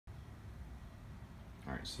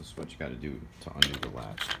Alright, so this is what you got to do to undo the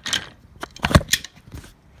latch.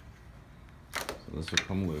 So this will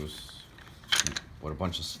come loose. Put a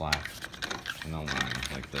bunch of slack in the line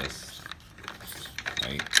like this.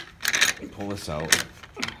 Right? Pull this out.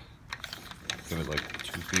 Give it like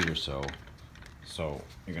 2 feet or so. So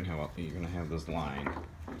you're gonna have this line.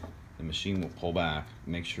 The machine will pull back.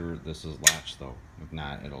 Make sure this is latched though. If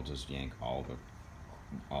not, it'll just yank all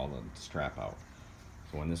the strap out.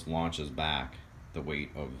 So when this launches back, the weight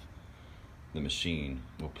of the machine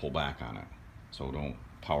will pull back on it. So don't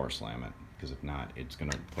power slam it, because if not, it's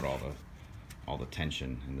gonna put all the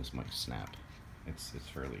tension, and this might snap. It's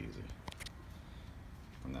fairly easy.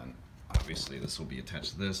 And then obviously this will be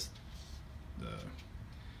attached to this. The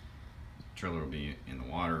trailer will be in the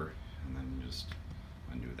water, and then just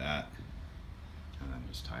undo that, and then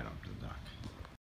just tie it up to the dock.